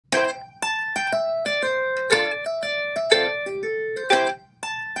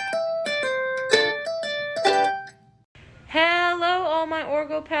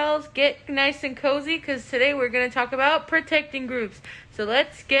girls, get nice and cozy because today we're going to talk about protecting groups. So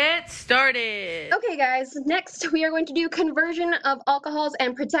let's get started. Okay guys, next we are going to do conversion of alcohols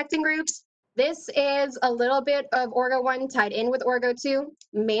and protecting groups. This is a little bit of Orgo 1 tied in with Orgo 2,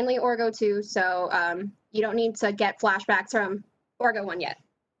 mainly Orgo 2, so you don't need to get flashbacks from Orgo 1 yet.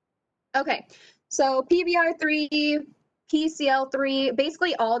 Okay, so PBR3, PCL3,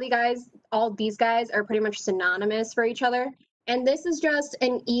 basically all these guys are pretty much synonymous for each other. And this is just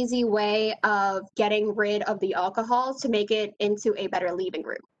an easy way of getting rid of the alcohol to make it into a better leaving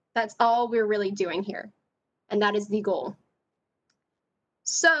group. That's all we're really doing here. And that is the goal.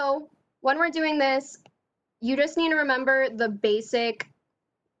 So when we're doing this, you just need to remember the basic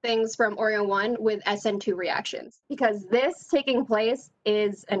things from Orgo 1 with SN2 reactions, because this taking place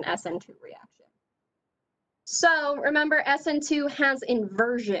is an SN2 reaction. So remember, SN2 has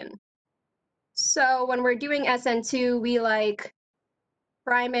inversion. So when we're doing SN2, we like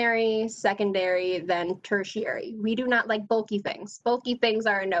primary, secondary, then tertiary. We do not like bulky things. Bulky things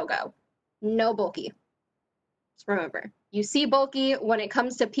are a no-go. No bulky. Just remember, you see bulky when it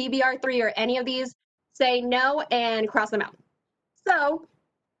comes to PBR3 or any of these, say no and cross them out. So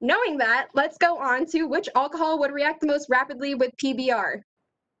knowing that, let's go on to which alcohol would react the most rapidly with PBR.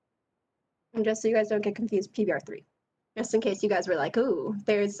 And just so you guys don't get confused, PBR3. Just in case you guys were like, ooh,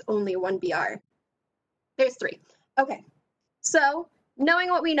 there's only one BR. There's 3. Okay, so knowing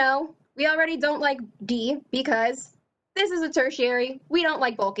what we know, we already don't like D because this is a tertiary. We don't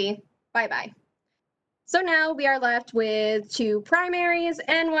like bulky. Bye-bye. So now we are left with 2 primaries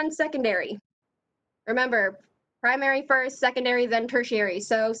and 1 secondary. Remember, primary first, secondary, then tertiary.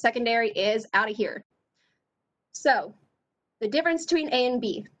 So secondary is out of here. So the difference between A and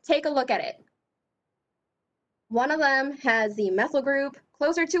B, take a look at it. One of them has the methyl group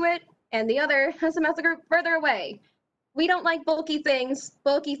closer to it, and the other has the methyl group further away. We don't like bulky things.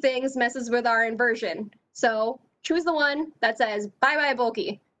 Bulky things messes with our inversion. So choose the one that says bye-bye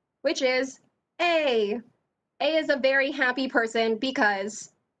bulky, which is A. A is a very happy person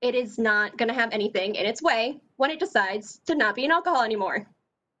because it is not going to have anything in its way when it decides to not be an alcohol anymore.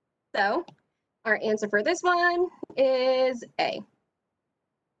 So our answer for this one is A.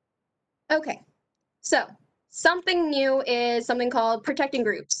 Okay, so something new is something called protecting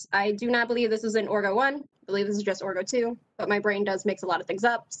groups. I do not believe this is in Orgo 1. I believe this is just Orgo 2, but my brain does mix a lot of things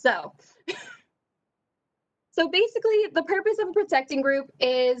up. So basically the purpose of a protecting group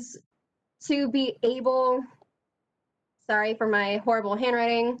is to be able, sorry for my horrible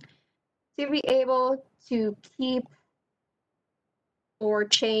handwriting, to be able to keep or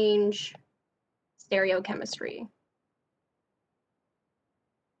change stereochemistry.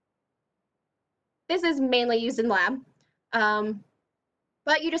 This is mainly used in lab,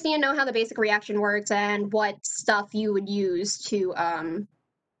 but you just need to know how the basic reaction works and what stuff you would use to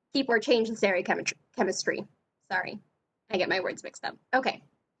keep or change the stereochemistry. Sorry, I get my words mixed up. Okay.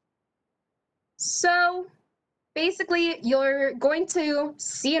 So basically, you're going to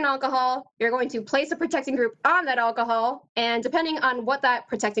see an alcohol, you're going to place a protecting group on that alcohol, and depending on what that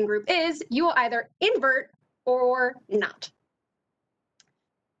protecting group is, you will either invert or not.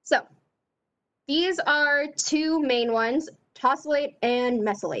 So these are 2 main ones, tosylate and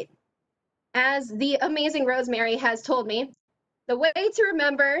mesylate. As the amazing Rosemary has told me, the way to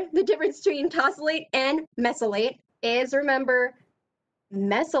remember the difference between tosylate and mesylate is remember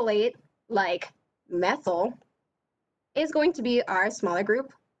mesylate, like methyl, is going to be our smaller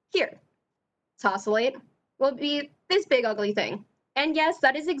group here. Tosylate will be this big ugly thing. And yes,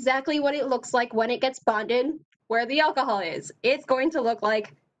 that is exactly what it looks like when it gets bonded where the alcohol is. It's going to look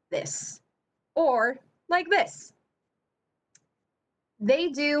like this, or like this. They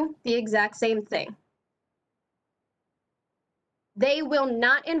do the exact same thing. They will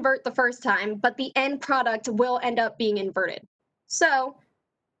not invert the first time, but the end product will end up being inverted. So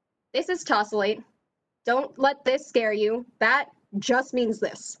this is tosylate. Don't let this scare you. That just means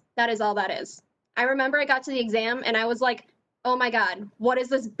this. That is all that is. I remember I got to the exam and I was like, oh my God, what is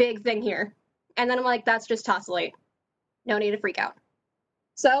this big thing here? And then I'm like, that's just tosylate. No need to freak out.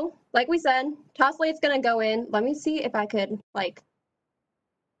 So, like we said, tosylate's gonna go in. Let me see if I could, like,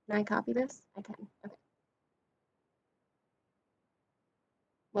 can I copy this? I can. Okay.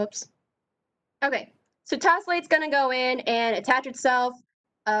 Whoops. Okay, so tosylate's gonna go in and attach itself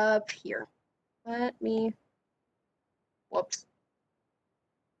up here. Whoops.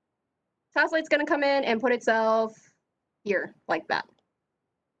 Tosylate's gonna come in and put itself here, like that.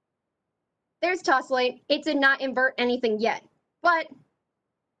 There's tosylate. It did not invert anything yet, but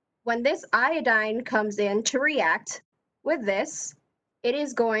when this iodine comes in to react with this, it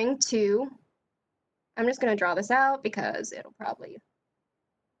is going to, I'm just gonna draw this out because it'll probably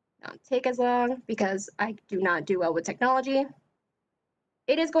not take as long because I do not do well with technology.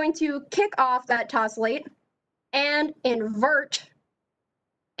 It is going to kick off that tosylate and invert,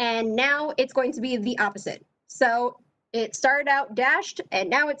 and now it's going to be the opposite. So it started out dashed and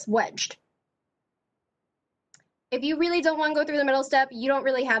now it's wedged. If you really don't want to go through the middle step, you don't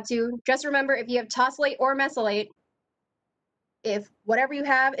really have to. Just remember, if you have tosylate or mesylate, if whatever you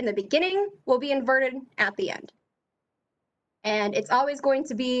have in the beginning will be inverted at the end. And it's always going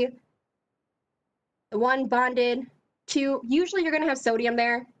to be the one bonded to, usually you're going to have sodium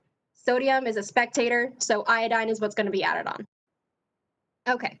there. Sodium is a spectator, so iodine is what's going to be added on.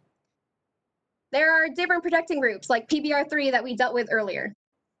 Okay. There are different protecting groups like PBr3 that we dealt with earlier.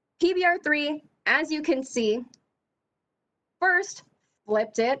 PBr3, as you can see, first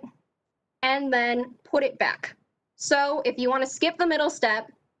flipped it and then put it back. So if you want to skip the middle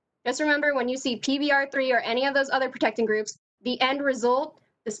step, just remember when you see PBr3 or any of those other protecting groups, the end result,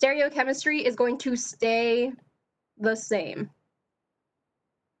 the stereochemistry is going to stay the same.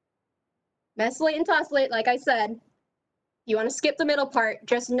 Mesylate and tosylate, like I said, you want to skip the middle part,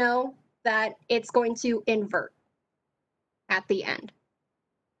 just know that it's going to invert at the end.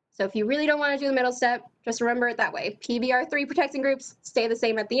 So if you really don't want to do the middle step, just remember it that way. PBr3 protecting groups stay the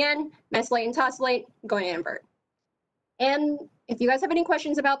same at the end. Mesylate and tosylate, going to invert. And if you guys have any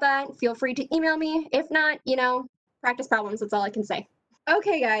questions about that, feel free to email me. If not, practice problems, that's all I can say.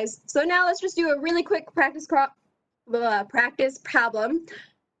 Okay, guys, so now let's just do a really quick practice problem.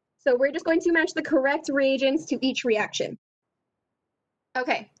 So we're just going to match the correct reagents to each reaction.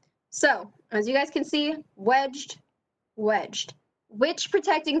 Okay, so as you guys can see, wedged, wedged. Which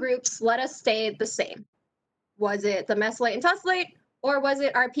protecting groups let us stay the same? Was it the mesylate and tosylate, or was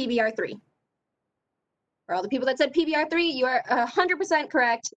it our PBr3? For all the people that said PBr3, you are 100%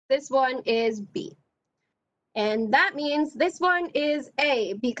 correct. This one is B. And that means this one is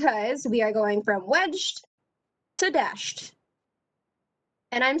A, because we are going from wedged to dashed.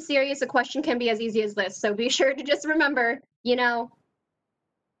 And I'm serious, a question can be as easy as this. So be sure to just remember, PBr3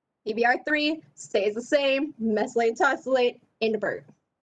 stays the same, mesylate and tosylate, invert.